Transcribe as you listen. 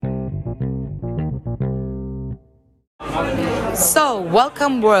So,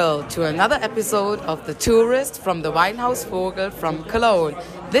 welcome world to another episode of The Tourist from the Winehouse Vogel from Cologne.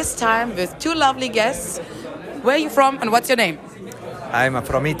 This time with two lovely guests. Where are you from and what's your name? I'm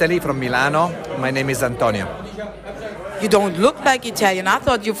from Italy, from Milano. My name is Antonio. You don't look like Italian. I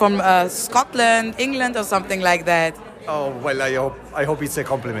thought you're from Scotland, England or something like that. Oh, well, I hope it's a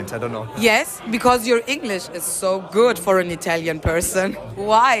compliment. I don't know. Yes, because your English is so good for an Italian person.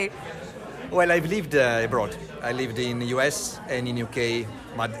 Why? Well, I've lived abroad. I lived in the US and in UK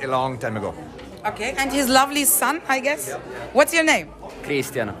but a long time ago. Okay, and his lovely son, I guess? What's your name?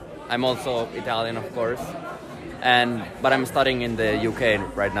 Christian. I'm also Italian, of course, but I'm studying in the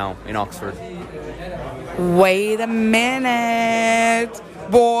UK right now, in Oxford. Wait a minute.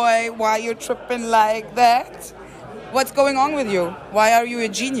 Boy, why you tripping like that? What's going on with you? Why are you a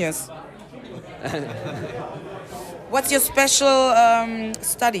genius? What's your special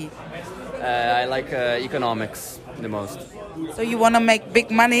study? I like economics the most. So you want to make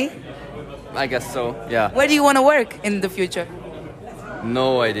big money? I guess so, yeah. Where do you want to work in the future?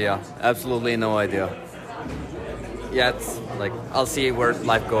 No idea. Absolutely no idea. Yet, I'll see where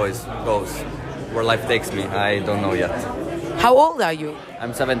life goes. Where life takes me. I don't know yet. How old are you?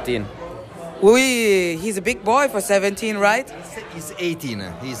 I'm 17. Ui, he's a big boy for 17, right? He's 18.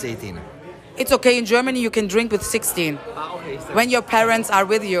 He's 18. It's okay, in Germany you can drink with 16. Okay. When your parents are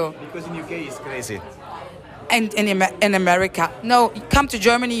with you. Because in UK it's crazy. And in America. No, come to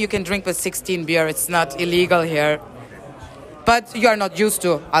Germany, you can drink with 16 beer. It's not illegal here. But you are not used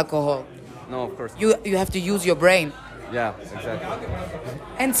to alcohol. No, of course. You have to use your brain. Yeah, exactly.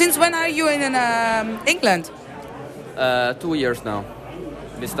 And since when are you in England? 2 years now.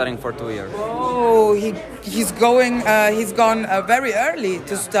 Been studying for 2 years. Oh, he's gone very early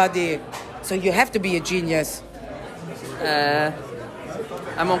to study. So you have to be a genius.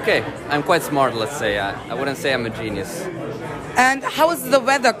 I'm okay. I'm quite smart, let's say. I wouldn't say I'm a genius. And how is the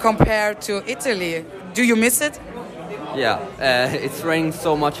weather compared to Italy? Do you miss it? Yeah, it's raining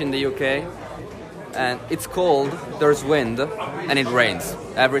so much in the UK. And it's cold, there's wind, and it rains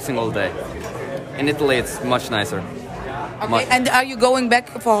every single day. In Italy, it's much nicer. Okay, and are you going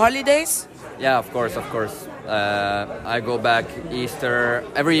back for holidays? Yeah, of course. I go back Easter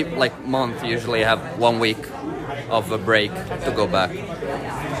every month. Usually, I have 1 week of a break to go back.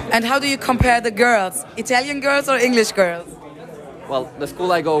 And how do you compare the girls? Italian girls or English girls? Well, the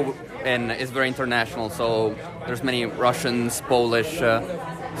school I go in is very international, so there's many Russians, Polish.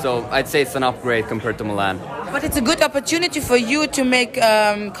 So I'd say it's an upgrade compared to Milan. But it's a good opportunity for you to make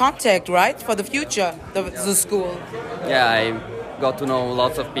contact, right? For the future, the school. Yeah, I got to know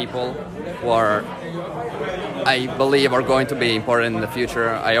lots of people who I believe are going to be important in the future.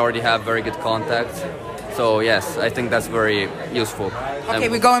 I already have very good contacts. So yes, I think that's very useful. Okay,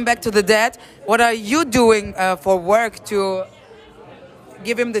 we're going back to the dad. What are you doing for work to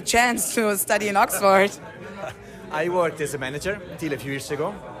give him the chance to study in Oxford? I worked as a manager till a few years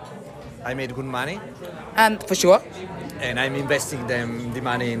ago. I made good money. And for sure. And I'm investing the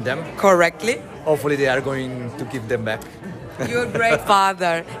money in them. Correctly. Hopefully they are going to give them back. You're a great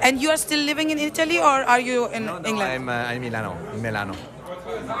father. And you are still living in Italy or are you in England? I'm in Milano.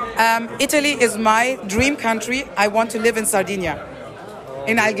 Italy is my dream country. I want to live in Sardinia,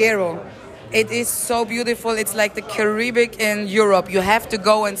 in Alghero. It is so beautiful. It's like the Caribbean in Europe. You have to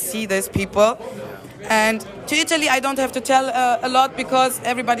go and see these people. And to Italy, I don't have to tell a lot because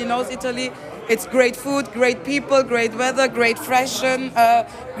everybody knows Italy. It's great food, great people, great weather, great fashion,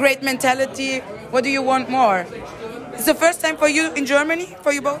 great mentality. What do you want more? It's the first time for you in Germany,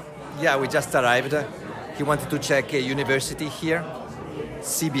 for you both? Yeah, we just arrived. He wanted to check a university here,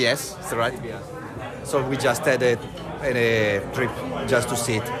 CBS, is that right? CBS. So we just had a trip just to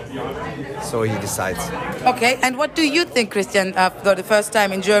see it. So he decides. Okay, and what do you think, Christian, for the first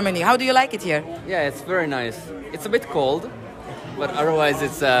time in Germany? How do you like it here? Yeah, it's very nice. It's a bit cold, but otherwise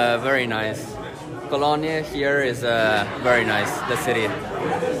it's very nice. Cologne here is very nice, the city.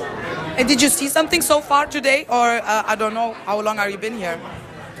 And did you see something so far today? Or I don't know, how long have you been here?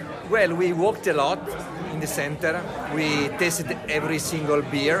 Well, we walked a lot in the center. We tasted every single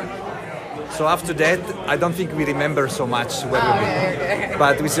beer. So after that, I don't think we remember so much where we've been. Okay.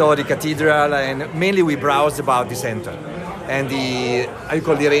 But we saw the cathedral and mainly we browsed about the center. And how you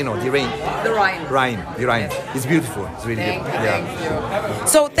call the Reno? The Rhine. The Rhine. The Rhine. It's beautiful. It's really Thank beautiful. you.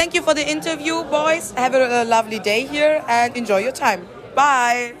 So thank you for the interview, boys. Have a lovely day here and enjoy your time.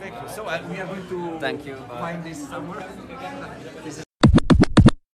 Bye. Thank you. So we are going to Thank you. find this somewhere.